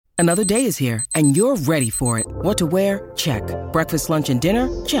Another day is here, and you're ready for it. What to wear? Check. Breakfast, lunch, and dinner?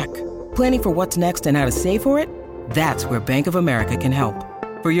 Check. Planning for what's next and how to save for it? That's where Bank of America can help.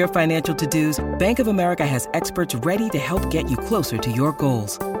 For your financial to-dos, Bank of America has experts ready to help get you closer to your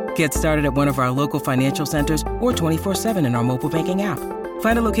goals. Get started at one of our local financial centers or 24/7 in our mobile banking app.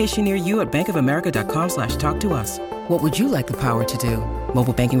 Find a location near you at bankofamerica.com/talktous. What would you like the power to do?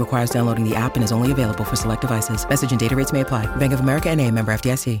 Mobile banking requires downloading the app and is only available for select devices. Message and data rates may apply. Bank of America N.A., member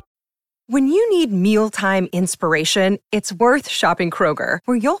FDIC. When you need mealtime inspiration, it's worth shopping Kroger,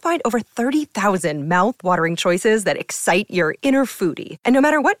 where you'll find over 30,000 mouth-watering choices that excite your inner foodie. And no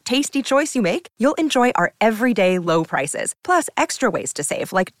matter what tasty choice you make, you'll enjoy our everyday low prices, plus extra ways to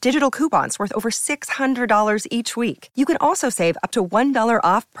save, like digital coupons worth over $600 each week. You can also save up to $1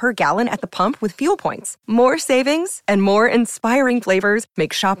 off per gallon at the pump with fuel points. More savings and more inspiring flavors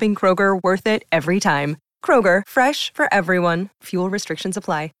make shopping Kroger worth it every time. Kroger, fresh for everyone. Fuel restrictions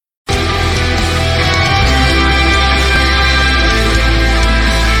apply.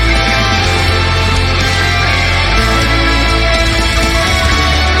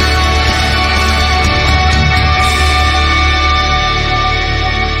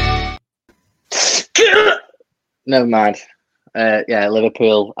 Never mind.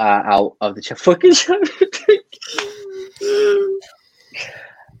 Liverpool are out of the fucking Champions League.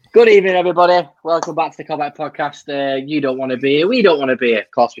 Good evening, everybody. Welcome back to the Combat Podcast. You don't want to be here. We don't want to be here.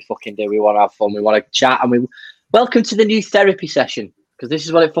 Of course, we fucking do. We want to have fun. We want to chat. And we welcome to the new therapy session, because this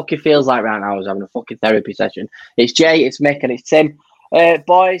is what it fucking feels like right now. Is having a fucking therapy session. It's Jay, it's Mick, and it's Tim.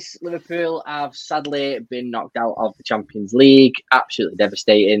 Boys, Liverpool have sadly been knocked out of the Champions League. Absolutely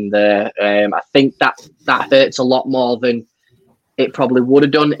devastating. I think that hurts a lot more than it probably would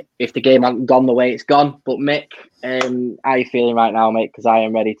have done if the game hadn't gone the way it's gone. But Mick, how are you feeling right now, mate? Because I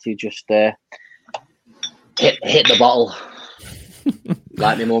am ready to just hit the bottle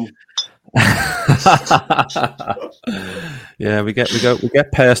like my mum. Yeah, we get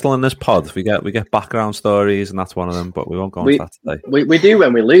personal in this pod. We get background stories, and that's one of them. But we won't go into that today. We do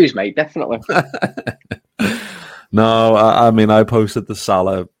when we lose, mate. Definitely. No, I mean, I posted the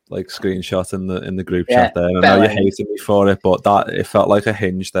Salah screenshot in the group chat there. And I know you hated me for it, but it felt like a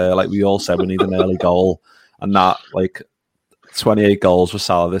hinge there. Like we all said, we need an early goal, and that 28 goals for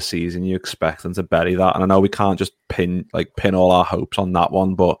Salah this season. You expect them to bury that, and I know we can't just pin all our hopes on that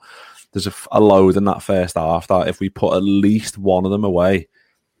one, but there's a load in that first half that if we put at least one of them away,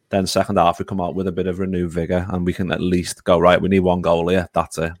 then second half we come out with a bit of renewed vigour and we can at least go, right, we need one goal here,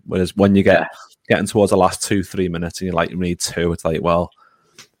 that's it. Whereas when you getting towards the last 2-3 minutes and you need two, it's like, well,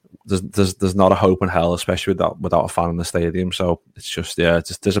 there's not a hope in hell, especially without a fan in the stadium. So it's just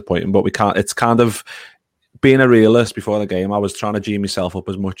disappointing. But we can't. It's kind of being a realist before the game. I was trying to G myself up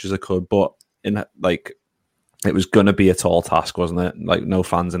as much as I could, but it was going to be a tall task, wasn't it? No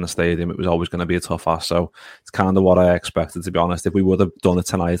fans in the stadium. It was always going to be a tough ask. So it's kind of what I expected, to be honest. If we would have done it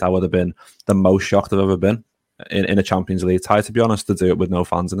tonight, I would have been the most shocked I've ever been in a Champions League tie, to be honest, to do it with no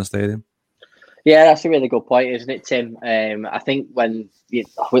fans in the stadium. Yeah, that's a really good point, isn't it, Tim? I think we might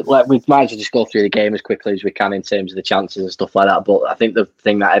as well just go through the game as quickly as we can in terms of the chances and stuff like that. But I think the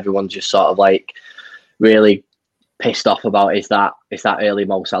thing that everyone's just sort of really pissed off about is that early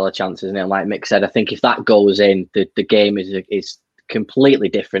Mo Salah chance, isn't it? And like Mick said, I think if that goes in, the game is completely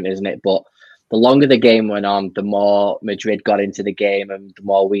different, isn't it? But the longer the game went on, the more Madrid got into the game, and the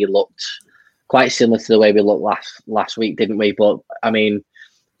more we looked quite similar to the way we looked last week, didn't we? But I mean,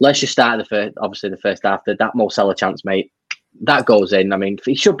 let's just start the first half. That Mo Salah chance, mate, that goes in. I mean,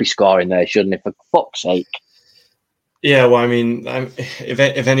 he should be scoring there, shouldn't he? For fuck's sake. Yeah, well, I mean, if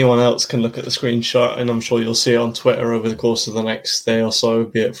anyone else can look at the screenshot, and I'm sure you'll see it on Twitter over the course of the next day or so,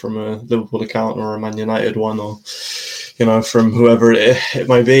 be it from a Liverpool account or a Man United one, or from whoever it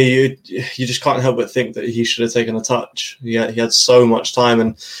may be, you just can't help but think that he should have taken a touch. He had so much time,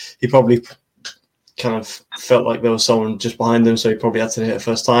 and he probably kind of felt like there was someone just behind him, so he probably had to hit it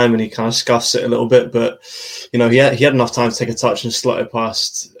first time, and he kind of scuffs it a little bit. But he had enough time to take a touch and slot it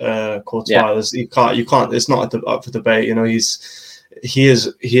past Courtois. Yeah. You can't. It's not up for debate. He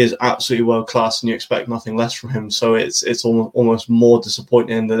is absolutely world class, and you expect nothing less from him. So it's almost more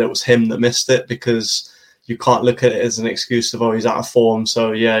disappointing that it was him that missed it, because you can't look at it as an excuse of, oh, he's out of form.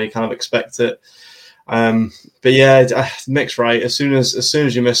 So yeah, you kind of expect it. But yeah, Mick's right. As soon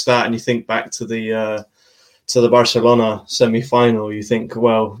as you miss that and you think back to the Barcelona semi-final, you think,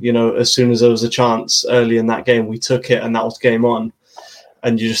 well, as soon as there was a chance early in that game, we took it and that was game on.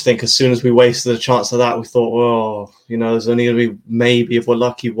 And you just think, as soon as we wasted a chance of that, we thought, well, there's only going to be, maybe if we're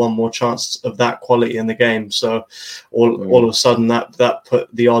lucky, one more chance of that quality in the game. So all of a sudden that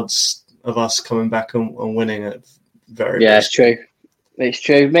put the odds of us coming back and winning at very it's true. It's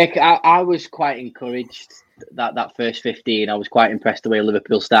true, Mick. I was quite encouraged that first 15. I was quite impressed the way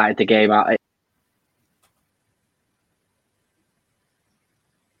Liverpool started the game out.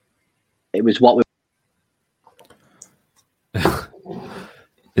 It was what we.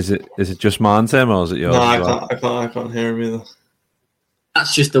 Is it just mine, Tim, or is it yours? No, I can't hear him either.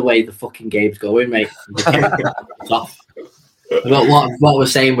 That's just the way the fucking game's going, mate. It's off. What we're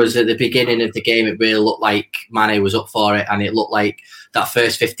saying was at the beginning of the game, it really looked like Mane was up for it, and it looked like that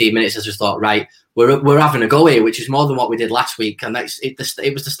first 15 minutes. I just thought, right, we're having a go here, which is more than what we did last week, and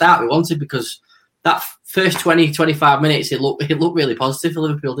it was the start we wanted, because that first 20-25 minutes, it looked really positive for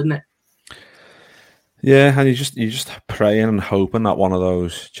Liverpool, didn't it? Yeah, and you just praying and hoping that one of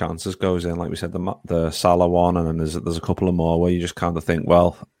those chances goes in, like we said, the Salah one, and then there's a couple of more where you just kind of think,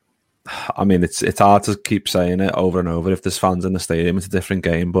 well, I mean, it's hard to keep saying it over and over. If there's fans in the stadium, it's a different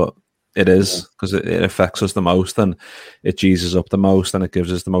game, but it is, because it affects us the most, and it Jesus up the most, and it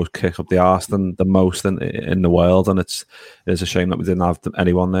gives us the most kick up the arse and the most in the world, and it's a shame that we didn't have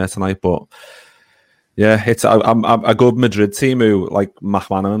anyone there tonight, but. Yeah, it's a good Madrid team who, like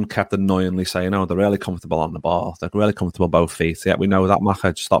McManaman kept annoyingly saying, "Oh, they're really comfortable on the ball. They're really comfortable both feet." Yeah, we know that,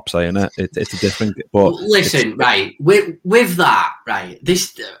 Maka. Just stop saying it. It's a different. But listen, right with that, right?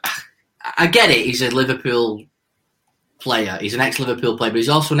 This, I get it. He's a Liverpool player. He's an ex-Liverpool player, but he's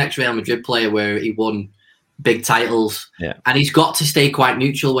also an ex-Real Madrid player where he won big titles. Yeah, and he's got to stay quite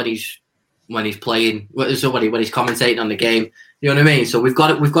neutral when he's playing. So when he's commentating on the game, you know what I mean. So we've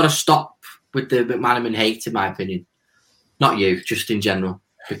got to stop with the McManaman hate, in my opinion. Not you, just in general.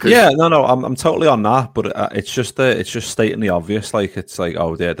 Because no, I'm totally on that, but it's just stating the obvious. Like, it's like,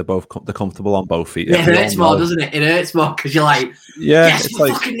 oh, yeah, they're comfortable on both feet. Yeah, it hurts more, doesn't it? It hurts more because you're like, yes, it's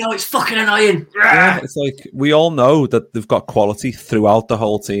like, fucking know, it's fucking annoying. Yeah, it's like we all know that they've got quality throughout the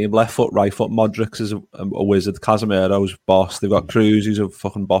whole team. Left foot, right foot. Modric is a wizard. Casemiro's boss. They've got Cruz, who's a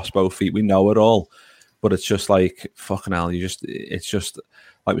fucking boss both feet. We know it all, but it's just like, fucking hell. It's just.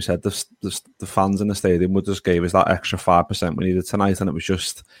 Like we said, the fans in the stadium would just gave us that extra 5% we needed tonight, and it was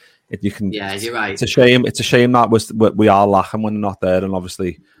just Yeah, you're right. It's a shame. It's a shame that we are lacking when they're not there, and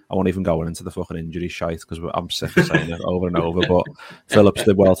obviously I won't even go into the fucking injury shite because I'm sick of saying it over and over. But Phillips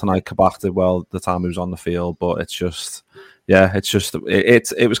did well tonight. Kabak did well the time he was on the field, but it's just. Yeah, it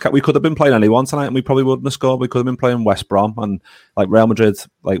was. We could have been playing anyone tonight, and we probably wouldn't have scored. We could have been playing West Brom, and like Real Madrid.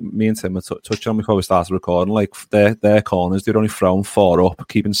 Like me and Tim were touching on before we started recording. Like their corners, they'd only thrown 4 up,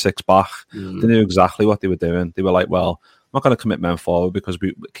 keeping 6 back. They knew exactly what they were doing. They were like, "Well, I'm not going to commit men forward because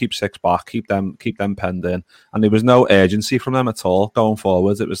we keep 6 back, keep them penned in." And there was no urgency from them at all going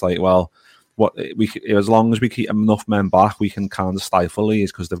forwards. It was like, well, as long as we keep enough men back, we can kind of stifle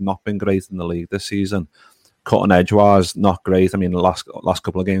these because they've not been great in the league this season. Cutting edge was not great. I mean, the last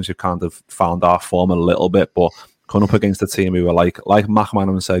couple of games we've kind of found our form a little bit, but coming up against a team who were like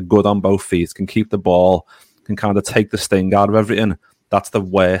McManaman said, good on both feet, can keep the ball, can kind of take the sting out of everything. That's the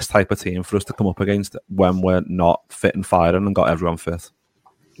worst type of team for us to come up against when we're not fit and firing and got everyone fit.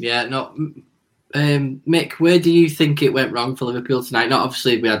 Yeah, no. Mick, where do you think it went wrong for Liverpool tonight? Not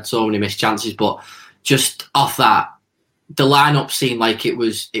obviously we had so many missed chances, but just off that, the lineup seemed like it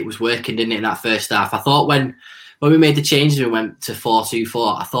was working, didn't it, in that first half? I thought when we made the changes and we went to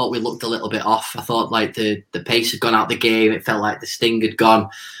 4-2-4, I thought we looked a little bit off. I thought like the pace had gone out the game. It felt like the sting had gone.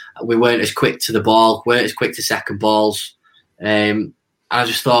 We weren't as quick to the ball, weren't as quick to second balls. And I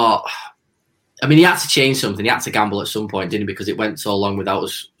just thought, I mean, he had to change something. He had to gamble at some point, didn't he? Because it went so long without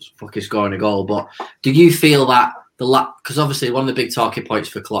us fucking scoring a goal. But do you feel that because obviously one of the big talking points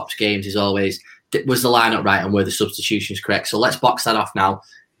for Klopp's games is always, was the lineup right and were the substitutions correct? So let's box that off now.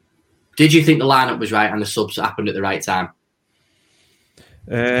 Did you think the lineup was right and the subs happened at the right time?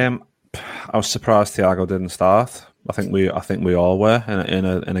 I was surprised Thiago didn't start. I think we all were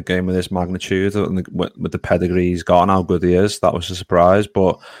in a game of this magnitude with the pedigree he's got and how good he is. That was a surprise,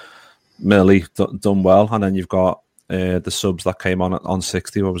 but Millie done well. And then you've got the subs that came on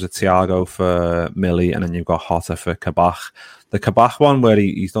 60. What was it? Thiago for Millie, and then you've got Jota for Kabak. The Kabak one where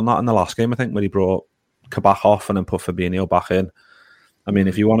he's done that in the last game, I think, where he brought Kabak off and then put Fabinho back in. I mean,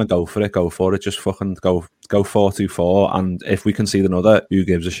 if you want to go for it, go for it. Just fucking go 4-2-4, and if we concede another, who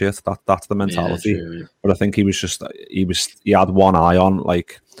gives a shit? That's the mentality. Yeah, true. But I think he had one eye on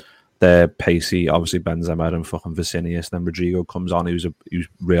like the pacey, obviously Benzema and fucking Vicinius. Then Rodrigo comes on. He was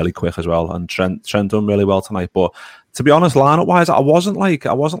really quick as well, and Trent done really well tonight. But to be honest, lineup wise, I wasn't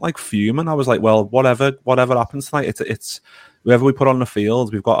like fuming. I was like, well, whatever happens tonight, it's whoever we put on the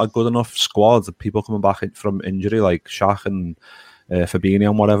field. We've got a good enough squad of people coming back from injury like Shaq and Fabinho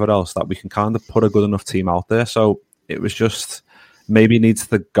and whatever else that we can kind of put a good enough team out there. So it was just, maybe needs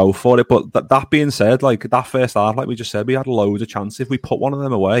to go for it. But that being said, like that first half, like we just said, we had loads of chances. If we put one of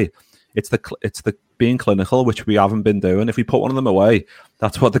them away, it's the being clinical, which we haven't been doing. If we put one of them away,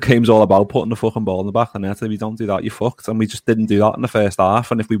 that's what the game's all about, putting the fucking ball in the back of the net. If you don't do that, you're fucked. And we just didn't do that in the first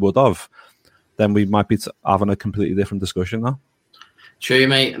half. And if we would have, then we might be having a completely different discussion now. True,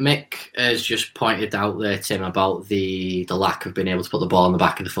 mate. Mick has just pointed out there, Tim, about the lack of being able to put the ball in the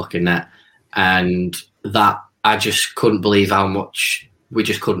back of the fucking net. And that, I just couldn't believe how much we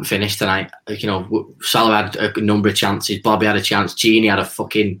just couldn't finish tonight. You know, Salah had a number of chances. Bobby had a chance. Gini had a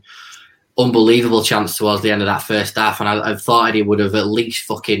fucking unbelievable chance towards the end of that first half. And I thought he would have at least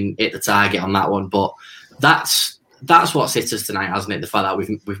fucking hit the target on that one. But that's what's hit us tonight, hasn't it? The fact that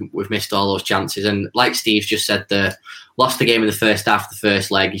we've missed all those chances. And like Steve's just said, lost the game in the first half, the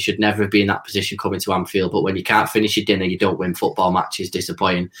first leg. You should never be in that position coming to Anfield. But when you can't finish your dinner, you don't win football matches.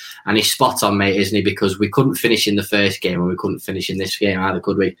 Disappointing. And he's spot on, mate, isn't he? Because we couldn't finish in the first game and we couldn't finish in this game either,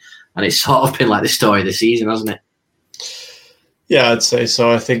 could we? And it's sort of been like the story of the season, hasn't it? Yeah, I'd say so.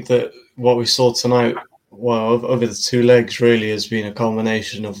 I think that what we saw tonight, well, over the two legs, really has been a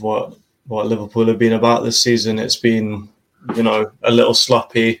culmination of what Liverpool have been about this season. It's been, you know, a little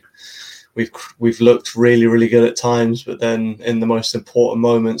sloppy. We've looked really, really good at times, but then in the most important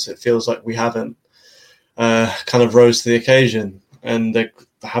moments, it feels like we haven't kind of rose to the occasion. And that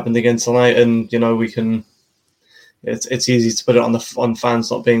happened again tonight. And you know, we can. It's easy to put it on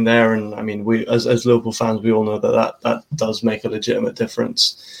fans not being there. And I mean, we as Liverpool fans, we all know that does make a legitimate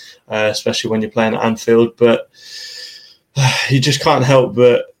difference, especially when you're playing at Anfield. But you just can't help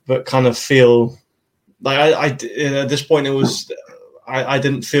but kind of feel like I at this point I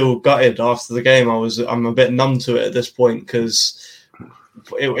didn't feel gutted after the game. I'm a bit numb to it at this point because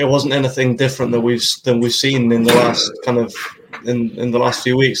it wasn't anything different than we've seen in the last kind of in the last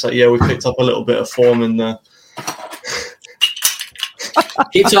few weeks. Like, yeah, we picked up a little bit of form in the.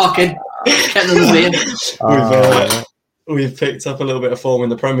 Keep talking. We've picked up a little bit of form in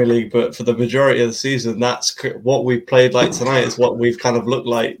the Premier League, but for the majority of the season, that's what we played like tonight. Is what we've kind of looked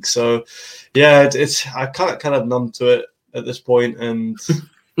like. So, yeah, it's I kind of numb to it at this point, and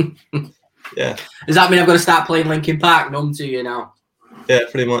yeah. Does that mean I've got to start playing Linkin Park? Numb to you now? Yeah,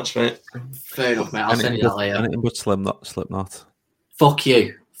 pretty much, mate. Fair enough, mate. I'll send you that later. Anything but Slipknot. Fuck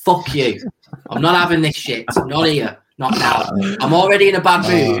you. I'm not having this shit. I'm not here. Not now. I'm already in a bad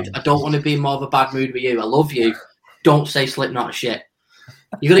mood. I don't want to be in more of a bad mood with you. I love you. Don't say Slipknot shit.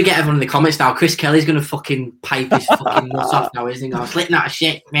 You're going to get everyone in the comments now. Chris Kelly's going to fucking pipe his fucking nuts off now, isn't he? Going, Slipknot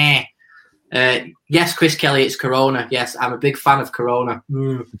shit, meh. Yes, Chris Kelly, it's Corona. Yes, I'm a big fan of Corona.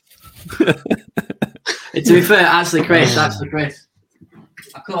 To be fair, actually, Chris. I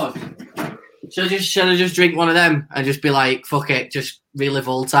could. Should I just drink one of them and just be like, fuck it, just relive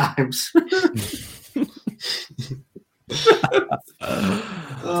old times? Fucking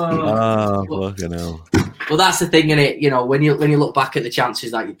hell. Well, that's the thing, innit? You know, when you look back at the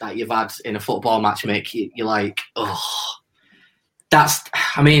chances that you've had in a football match, Mick, you're like, oh, that's.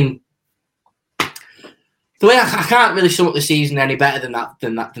 I mean, the way I can't really sum up the season any better than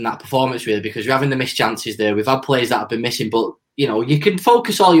that performance, really, because you're having the missed chances there. We've had players that have been missing, but you know, you can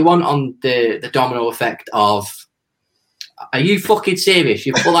focus all you want on the domino effect of. Are you fucking serious?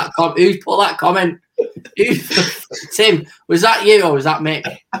 You put that who's put that comment? Tim, was that you or was that Mick?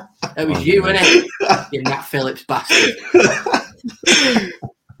 It was you, innit? You Nat Phillips bastard.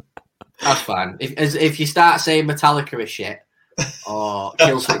 That's fine. If you start saying Metallica is shit or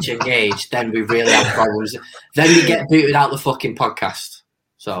Killswitch Engage, then we really have problems. Then you get booted out the fucking podcast.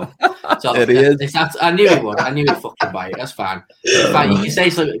 So I knew he would. I knew he'd fucking buy it. That's fine. You can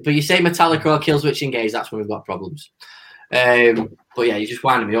say something, but you say Metallica or Killswitch Engage, that's when we've got problems. But yeah, you're just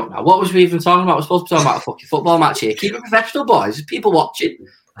winding me up now. What was we even talking about? We're supposed to be talking about a fucking football match here. Keep it professional, boys. There's people watching.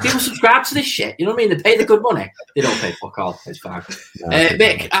 People subscribe to this shit. You know what I mean? They pay the good money. They don't pay fuck all. It's fine.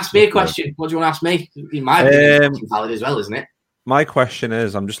 Mick, ask me a question. What do you want to ask me? It might be valid as well, isn't it? My question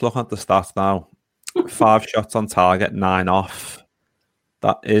is, I'm just looking at the stats now. 5 shots on target, 9 off.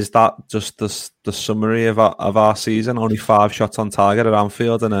 Is that just the summary of our season? Only 5 shots on target at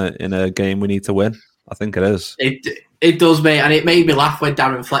Anfield in a game we need to win? I think it is. It does, mate, and it made me laugh when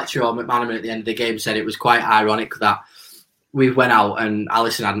Darren Fletcher or McManaman at the end of the game said it was quite ironic that we went out and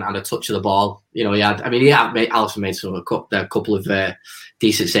Alisson hadn't had a touch of the ball. You know, Alisson made a couple of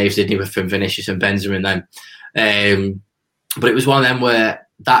decent saves, didn't he, from Vinicius and Benzema then. But it was one of them where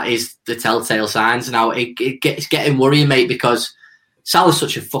that is the telltale signs. Now, it's getting worrying, mate, because Salah's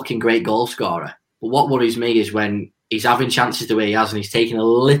such a fucking great goal scorer. But what worries me is when he's having chances the way he has and he's taking a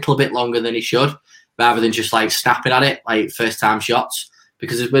little bit longer than he should, rather than just like snapping at it like first time shots.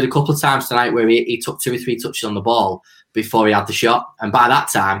 Because there's been a couple of times tonight where he took 2 or 3 touches on the ball, before he had the shot. And by that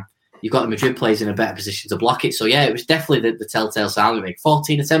time, you've got the Madrid players in a better position to block it. So, yeah, it was definitely the telltale sign of it.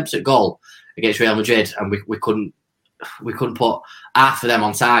 14 attempts at goal against Real Madrid, and we couldn't put half of them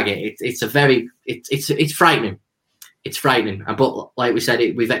on target. It's frightening. It's frightening. But like we said,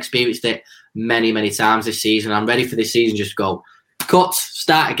 we've experienced it many, many times this season. I'm ready for this season just to go, cut,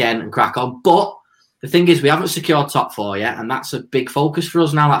 start again and crack on. But the thing is, we haven't secured top 4 yet, and that's a big focus for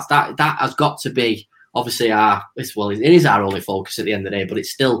us now. That has got to be obviously it is our only focus at the end of the day, but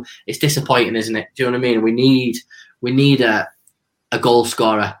it's disappointing, isn't it? Do you know what I mean? We need a goal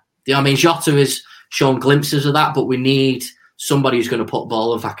scorer. You know what I mean? Jota has shown glimpses of that, but we need somebody who's going to put the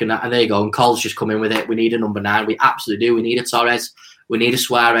ball in back, and there you go. And Cole's just come in with it. We need a number 9. We absolutely do. We need a Torres. We need a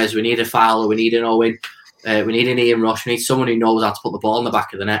Suarez. We need a Fowler. We need an Owen. We need an Ian Rush. We need someone who knows how to put the ball in the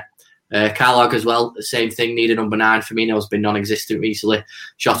back of the net. Carlog as well, the same thing. Need a number 9. Firmino's been non-existent recently.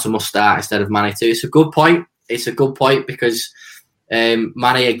 Jota must start instead of Mane too. It's a good point. It's a good point because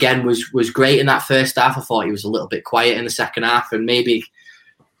Mane again was great in that first half. I thought he was a little bit quiet in the second half, and maybe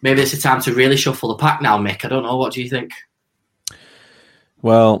it's a time to really shuffle the pack now, Mick. I don't know. What do you think?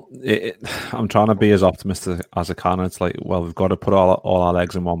 Well, I'm trying to be as optimistic as I can. It's like, well, we've got to put all our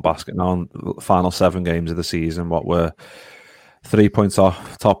eggs in one basket now. In the final 7 games of the season, what we're 3 points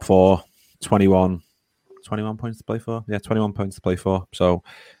off top 4, 21 points to play for. Yeah, 21 points to play for. So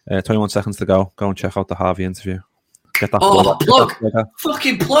 21 seconds to go. Go and check out the Harvey interview. Get that plug.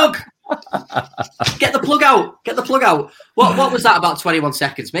 Fucking plug. Get the plug out. Get the plug out. What was that about 21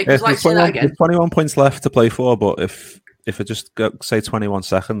 seconds, Mick? Say that again. 21 points left to play for, but if it just say 21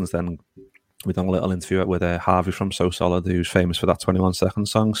 seconds, then we've done a little interview with Harvey from So Solid, who's famous for that 21 second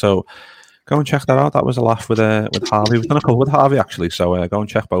song. So go and check that out. That was a laugh with Harvey. We've done a couple with Harvey actually, so go and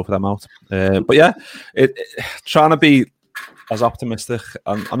check both of them out. But yeah, trying to be as optimistic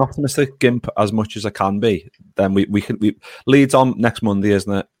and an optimistic gimp as much as I can be. Then we Leeds on next Monday,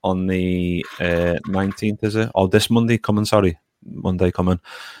 isn't it? On the 19th, is it? Or this Monday coming? Sorry, Monday coming.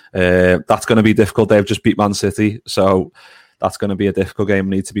 That's going to be difficult. They've just beat Man City, so that's going to be a difficult game.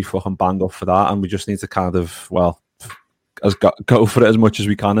 We need to be fucking banged up for that, and we just need to kind of go for it as much as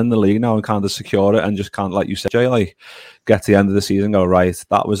we can in the league now and kind of secure it, and just can't, like you said, Jay, like get to the end of the season and go, right,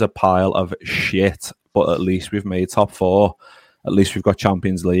 that was a pile of shit, but at least we've made top 4. At least we've got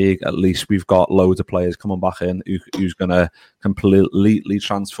Champions League. At least we've got loads of players coming back in who's going to completely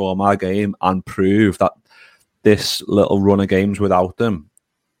transform our game and prove that this little run of games without them,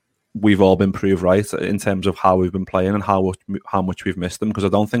 we've all been proved right in terms of how we've been playing and how much we've missed them. Because I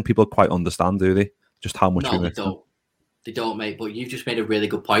don't think people quite understand, do they? Just how much we missed them. They don't, mate. But you've just made a really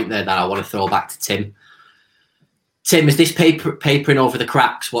good point there that I want to throw back to Tim. Tim, is this papering over the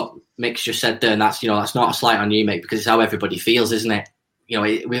cracks? What Mick's just said there, and that's not a slight on you, mate, because it's how everybody feels, isn't it?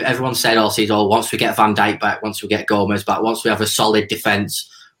 Everyone said all season, once we get Van Dijk back, once we get Gomez back, once we have a solid defence,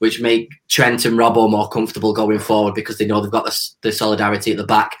 which make Trent and Robbo more comfortable going forward because they know they've got the solidarity at the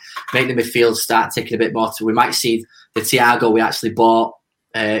back, make the midfield start ticking a bit more. So we might see the Thiago we actually bought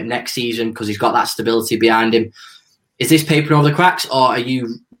next season because he's got that stability behind him. Is this papering over the cracks, or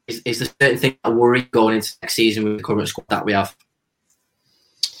is there certain thing that worry going into next season with the current squad that we have?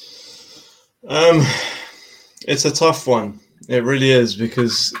 It's a tough one. It really is,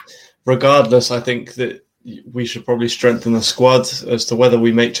 because regardless, I think that we should probably strengthen the squad. As to whether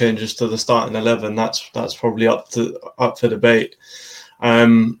we make changes to the starting 11, that's probably up for debate.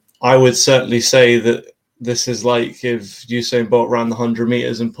 I would certainly say that this is like if Usain Bolt ran the 100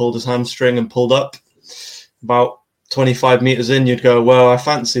 meters and pulled his hamstring and pulled up. About 25 meters in, you'd go, well, I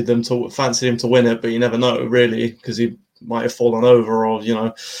fancied him to win it, but you never know really, because he might have fallen over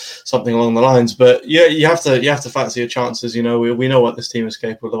or something along the lines. But yeah, you have to fancy your chances. We know what this team is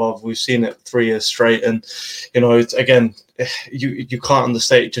capable of. We've seen it 3 years straight, and it's, again, you can't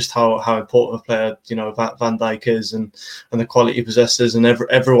understate just how important a player Van Dijk is and the quality he possesses. And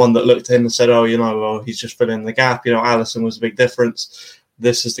everyone that looked at him and said, he's just filling the gap. Alisson was a big difference.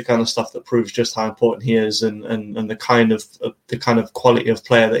 This is the kind of stuff that proves just how important he is and the kind of quality of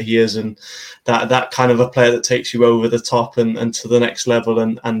player that he is, and that kind of a player that takes you over the top and to the next level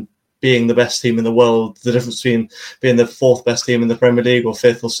and being the best team in the world. The difference between being the 4th best team in the Premier League or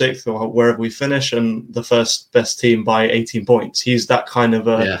 5th or 6th or wherever we finish and the 1st best team by 18 points. He's that kind of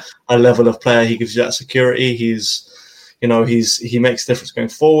a level of player. He gives you that security. He makes a difference going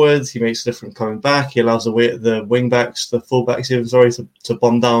forward. He makes a difference coming back. He allows the wing backs, the full backs, to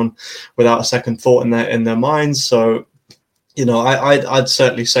bomb down without a second thought in their minds. So, I'd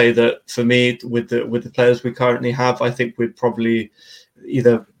certainly say that for me, with the players we currently have, I think we'd probably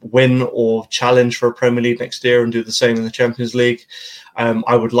either win or challenge for a Premier League next year and do the same in the Champions League.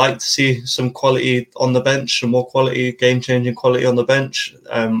 I would like to see some quality on the bench, some more quality, game-changing quality on the bench,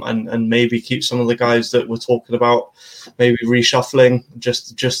 and maybe keep some of the guys that we're talking about, maybe reshuffling,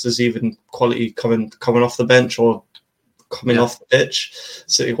 just as even quality coming off the bench or coming off the pitch,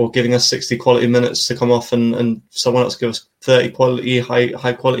 or giving us 60 quality minutes to come off, and someone else give us 30 quality,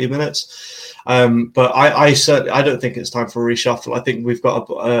 high quality minutes. But I don't think it's time for a reshuffle. I think we've got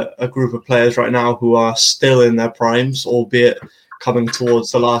a group of players right now who are still in their primes, albeit coming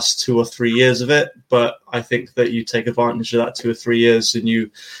towards the last 2 or 3 years of it. But I think that you take advantage of that 2 or 3 years and you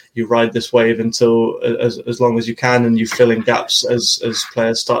ride this wave until as long as you can, and you fill in gaps as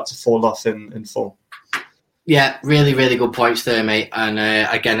players start to fall off in form. Yeah, really, really good points there, mate. And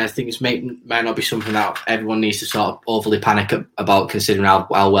again, I think this might not be something that everyone needs to sort of overly panic about, considering how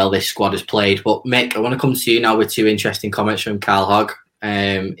well this squad has played. But Mick, I want to come to you now with 2 interesting comments from Carl Hogg.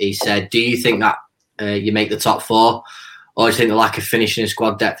 He said, do you think that you make the top 4? Or do you think the lack of finishing and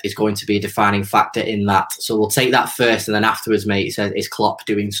squad depth is going to be a defining factor in that? So we'll take that first, and then afterwards, mate, he said, is Klopp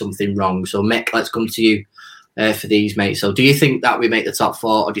doing something wrong? So Mick, let's come to you for these, mate. So do you think that we make the top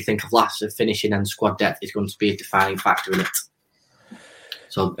 4, or do you think a lack of finishing and squad depth is going to be a defining factor in it?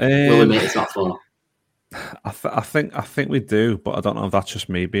 So will we make the top 4? I think we do, but I don't know if that's just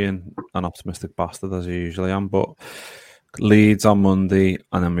me being an optimistic bastard as I usually am. But Leeds on Monday,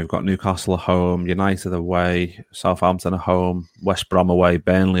 and then we've got Newcastle at home, United away, Southampton at home, West Brom away,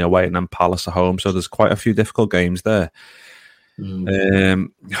 Burnley away, and then Palace at home. So there's quite a few difficult games there.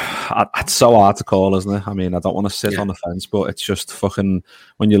 It's so hard to call, isn't it? I mean, I don't want to sit on the fence, but it's just fucking,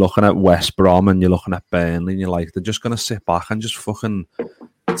 when you're looking at West Brom and you're looking at Burnley, and you're like, they're just going to sit back and just fucking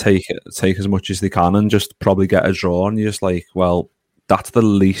take as much as they can and just probably get a draw. And you're just like, well, that's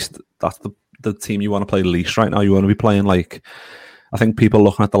the team you want to play least right now. You want to be playing like, I think people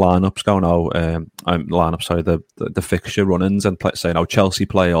looking at the lineups going, the fixture run-ins and saying, Chelsea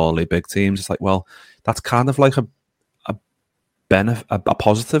play all the big teams. It's like, well, that's kind of like a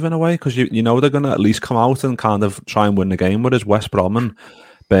positive in a way, because you know they're going to at least come out and kind of try and win the game. Whereas West Brom and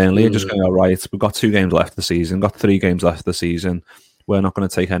Burnley are just going to go, right, we've got 2 games left of the season, got 3 games left of the season. We're not going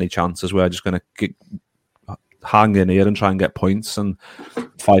to take any chances. We're just going to hang in here and try and get points and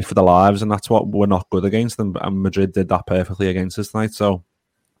fight for their lives. And that's what we're not good against them. And Madrid did that perfectly against us tonight. So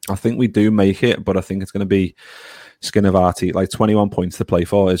I think we do make it, but I think it's going to be skin of our teeth. Like 21 points to play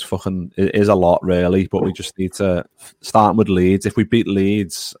for is a lot, really. But we just need to start with Leeds. If we beat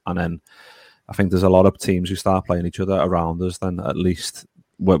Leeds, and then I think there's a lot of teams who start playing each other around us, then at least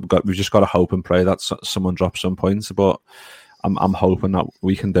we've just got to hope and pray that someone drops some points. But I'm hoping that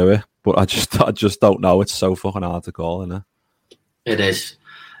we can do it. But I just don't know. It's so fucking hard to call, isn't it? It is.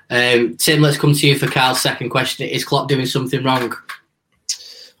 Tim, let's come to you for Carl's second question. Is Klopp doing something wrong?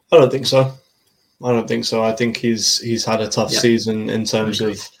 I don't think so. I think he's had a tough season in terms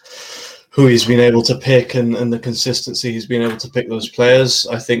of who he's been able to pick and the consistency he's been able to pick those players.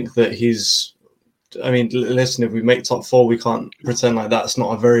 I think that listen, if we make top 4, we can't pretend like that's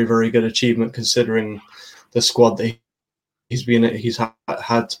not a very, very good achievement considering the squad that he's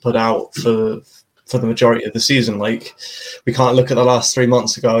had to put out for the majority of the season. Like, we can't look at the last 3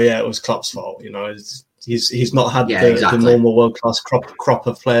 months and go, yeah, it was Klopp's fault. You know, he's not had the normal world-class crop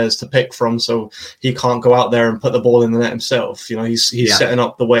of players to pick from, so he can't go out there and put the ball in the net himself. You know, he's setting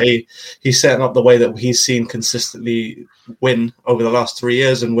up the way that he's seen consistently win over the last 3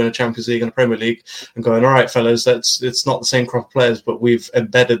 years and win a Champions League and a Premier League, and going, all right, fellas, it's not the same crop of players, but we've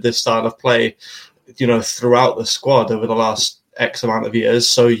embedded this style of play, you know, throughout the squad over the last X amount of years,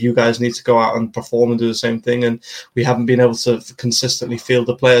 so you guys need to go out and perform and do the same thing, and we haven't been able to consistently field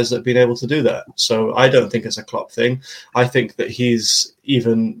the players that have been able to do that. So I don't think it's a Klopp thing. I think that he's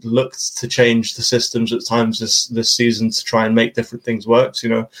even looked to change the systems at times this season to try and make different things work. You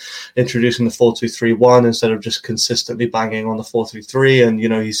know, introducing the 4-2-3-1 instead of just consistently banging on the 4-3-3, and you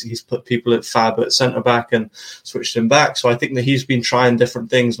know, he's put people at Fab at centre back and switched him back. So I think that he's been trying different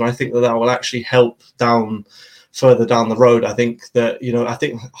things, and I think that will actually help further down the road. I think that, you know,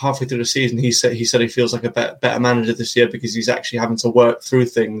 halfway through the season, he said he feels like a better manager this year because he's actually having to work through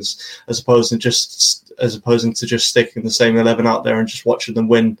things as opposed to just sticking the same 11 out there and just watching them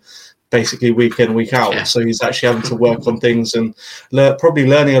win basically week in, week out. Yeah. So he's actually having to work on things and probably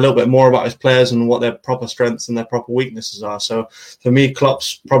learning a little bit more about his players and what their proper strengths and their proper weaknesses are. So for me,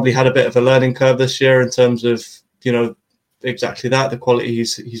 Klopp's probably had a bit of a learning curve this year in terms of, you know, exactly that, the quality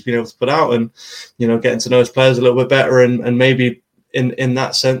he's been able to put out, and you know, getting to know his players a little bit better, and maybe in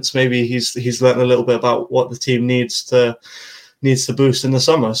that sense, maybe he's learned a little bit about what the team needs to boost in the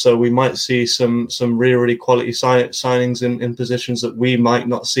summer. So we might see some really quality signings in positions that we might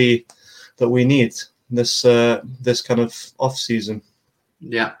not see that we need this kind of off season.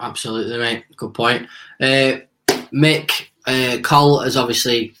 Yeah, absolutely, mate. Good point. Mick, Cole has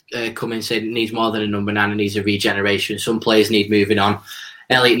obviously come in and said needs more than a number 9 and needs a regeneration. Some players need moving on.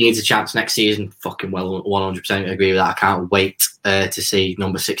 Elliot needs a chance next season. Fucking well, 100% agree with that. I can't wait to see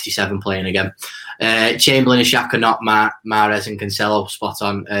number 67 playing again. Chamberlain and Shaq are not. Mahrez and Cancelo, spot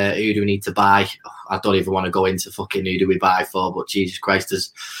on. Who do we need to buy? I don't even want to go into fucking who do we buy for, but Jesus Christ,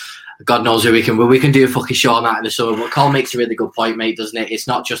 God knows who we can do a fucking show on that in the summer. But Cole makes a really good point, mate, doesn't it? It's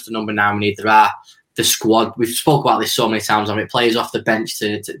not just a number 9 we need. There are the squad. We've spoke about this so many times. I mean, players off the bench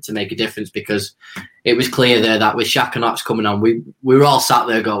to make a difference, because it was clear there that with Shaq and Ox coming on, we were all sat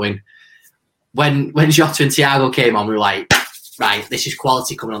there going, when Jota and Thiago came on, we were like, right, this is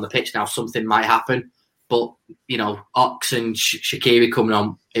quality coming on the pitch now. Something might happen. But, you know, Ox and Shaqiri coming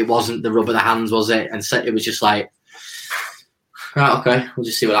on, it wasn't the rub of the hands, was it? And it was just like, right, okay, we'll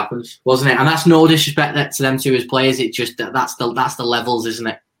just see what happens, wasn't it? And that's no disrespect to them two as players. It's just that's the levels, isn't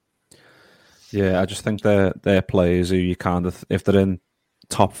it? Yeah, I just think they're players who you kind of, if they're in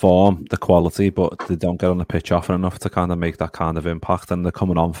top form, the quality, but they don't get on the pitch often enough to kind of make that kind of impact. And they're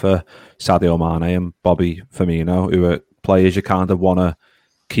coming on for Sadio Mane and Bobby Firmino, who are players you kind of want to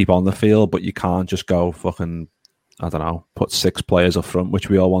keep on the field, but you can't just go fucking, I don't know, put 6 players up front, which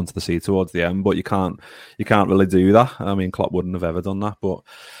we all wanted to see towards the end, but you can't really do that. I mean, Klopp wouldn't have ever done that, but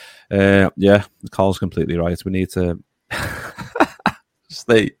yeah, Cole's completely right. We need to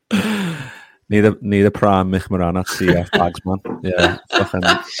stay. Need a prime Mick Moran at CF bags, man. Yeah,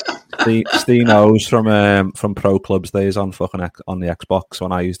 fucking Steve knows from Pro Clubs days on fucking on the Xbox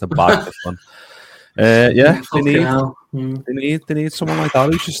when I used to bag for fun. Yeah, they need someone like that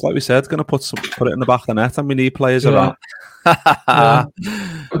who's just, like we said, going to put it in the back of the net, and we need players around.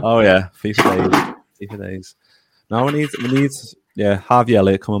 Oh yeah, FIFA days. No, we need Harvey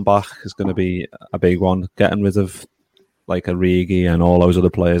Elliott coming back is going to be a big one. Getting rid of like Origi and all those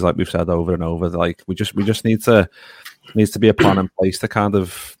other players, like we've said over and over. Like we just needs to be a plan in place to kind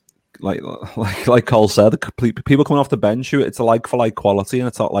of like Cole said, people coming off the bench, it's a like for like quality, and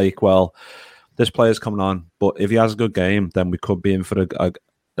it's not like, well, this player's coming on, but if he has a good game, then we could be in for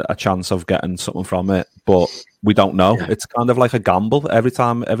a chance of getting something from it. But we don't know. Yeah. It's kind of like a gamble every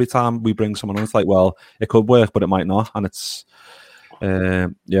time we bring someone on. It's like, well, it could work, but it might not, and it's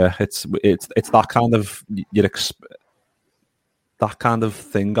it's that kind of that kind of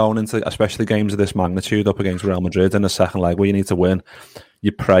thing going into, especially games of this magnitude up against Real Madrid in the second leg where you need to win.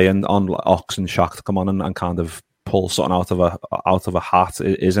 You're praying on Ox and Shaq to come on and kind of pull something out of a hat.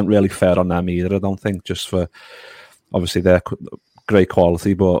 It isn't really fair on them either, I don't think, just for obviously their great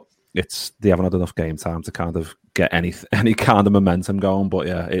quality, but they haven't had enough game time to kind of get any kind of momentum going. But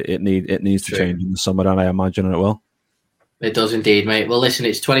yeah, it needs to change in the summer, and I imagine it will. It does indeed, mate. Well, listen,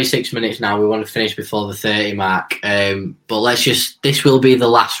 it's 26 minutes now. We want to finish before the 30 mark. But this will be the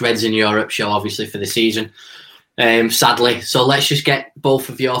last Reds in Europe show, obviously, for the season, sadly. So let's just get both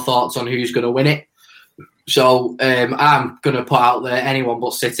of your thoughts on who's going to win it. So I'm going to put out there anyone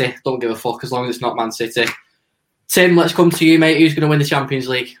but City. Don't give a fuck as long as it's not Man City. Tim, let's come to you, mate. Who's going to win the Champions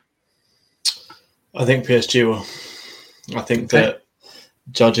League? I think PSG will. I think that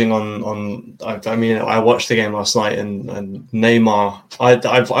judging on, I mean, I watched the game last night, and Neymar,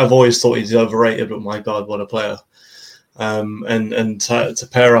 I've always thought he's overrated, but my God, what a player! And to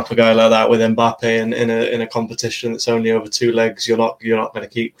pair up a guy like that with Mbappe in a competition that's only over 2 legs, you're not going to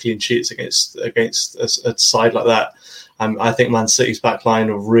keep clean sheets against a side like that. I think Man City's back line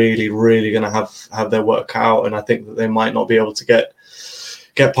are really, really going to have their work cut out, and I think that they might not be able to get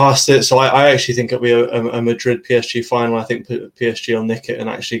past it. So I actually think it'll be a Madrid PSG final. I think PSG will nick it and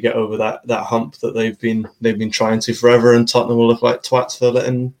actually get over that hump that they've been trying to forever, and Tottenham will look like twats for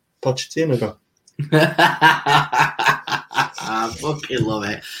letting Pochettino go. I fucking love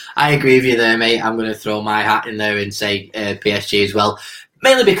it. I agree with you there, mate. I'm going to throw my hat in there and say PSG as well.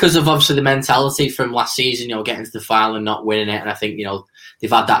 Mainly because of obviously the mentality from last season, getting to the final and not winning it. And I think,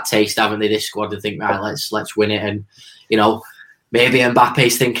 they've had that taste, haven't they, this squad, to think, right, let's win it. And, maybe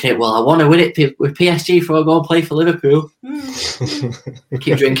Mbappe's thinking it, well, I want to win it with PSG before I go and play for Liverpool.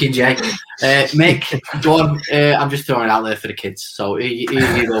 Keep drinking, Jay. Mick, go on. I'm just throwing it out there for the kids. So who you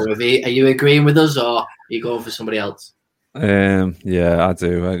going with? Are you agreeing with us, or are you going for somebody else? Yeah, I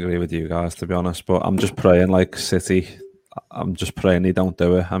do. I agree with you guys, to be honest. But I'm just praying, like City, I'm just praying they don't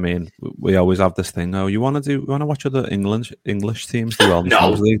do it. I mean, we always have this thing. Oh, you want to watch other English teams do well?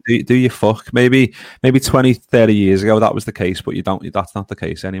 No. Do you fuck? Maybe 20, 30 years ago that was the case, but that's not the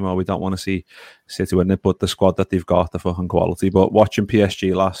case anymore. We don't want to see City win it, but the squad that they've got, the fucking quality. But watching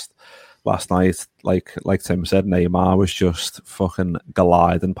PSG last night, like Tim said, Neymar was just fucking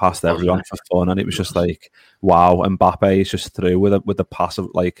gliding past everyone for fun, and it was just like, wow. Mbappe is just through with a pass of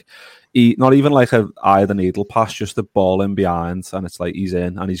like, not even like a eye of the needle pass, just the ball in behind, and it's like he's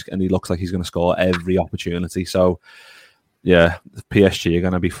in, and he looks like he's going to score every opportunity. So yeah, PSG are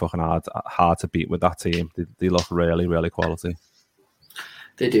going to be fucking hard to beat with that team. They look really, really quality.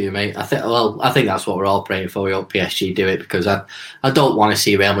 They do, mate. I think that's what we're all praying for. We hope PSG do it, because I don't want to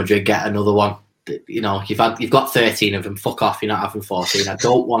see Real Madrid get another one. You know, you've got 13 of them. Fuck off, you're not having 14. I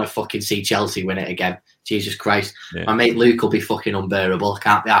don't want to fucking see Chelsea win it again. Jesus Christ. Yeah. My mate Luke will be fucking unbearable. I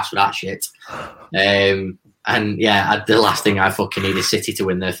can't be asked for that shit. And yeah, the last thing I fucking need is City to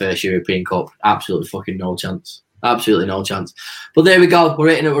win their first European Cup. Absolutely fucking no chance. Absolutely no chance. But there we go.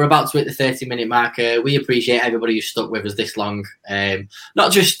 We're about to hit the 30-minute mark. We appreciate everybody who's stuck with us this long.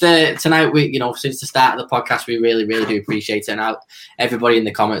 Not just tonight. Since the start of the podcast, we really, really do appreciate it. And everybody in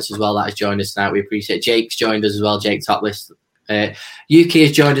the comments as well that has joined us tonight. We appreciate Jake's joined us as well. Jake Topless. Yuki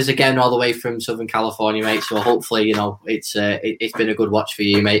has joined us again all the way from Southern California, mate. So hopefully, it's been a good watch for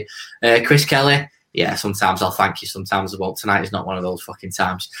you, mate. Chris Kelly. Yeah, sometimes I'll thank you, sometimes I won't. Tonight is not one of those fucking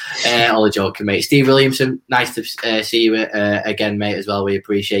times. All a joking, mate. Steve Williamson, nice to see you again, mate, as well. We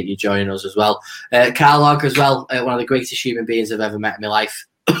appreciate you joining us as well. Carl Hogg as well, one of the greatest human beings I've ever met in my life.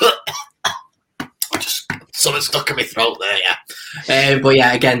 Just something stuck in my throat there, yeah. But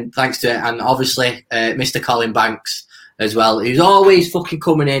yeah, again, thanks to it. And obviously, Mr. Colin Banks as well, who's always fucking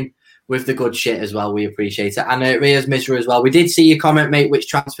coming in with the good shit as well. We appreciate it. And Riaz Misra as well. We did see your comment, mate, which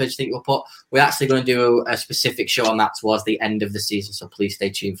transfers you think we'll put. We're actually going to do a specific show on that towards the end of the season, so please stay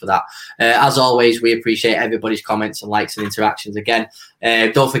tuned for that. As always, we appreciate everybody's comments and likes and interactions again.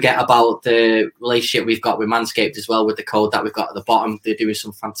 Don't forget about the relationship we've got with Manscaped as well, with the code that we've got at the bottom. They're doing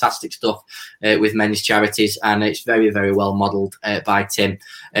some fantastic stuff with men's charities, and it's very, very well modelled by Tim.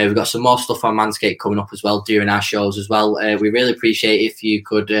 We've got some more stuff on Manscaped coming up as well during our shows as well. We really appreciate if you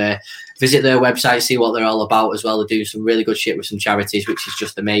could visit their website, see what they're all about as well. They're doing some really good shit with some charities, which is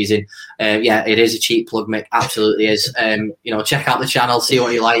just amazing. Yeah, it is a cheap plug, Mick. Absolutely is. Check out the channel, see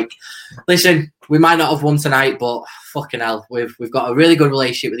what you like. Listen, we might not have won tonight, but fucking hell, we've got a really good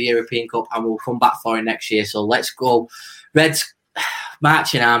relationship with the European Cup, and we'll come back for it next year. So let's go, Reds,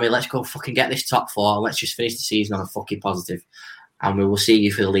 marching army. Let's go fucking get this top four, and let's just finish the season on a fucking positive. And we will see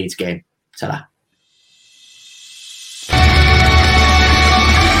you for the Leeds game. Ta-da.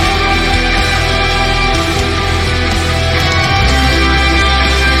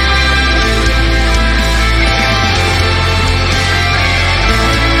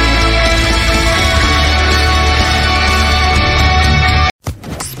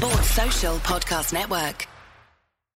 Podcast Network.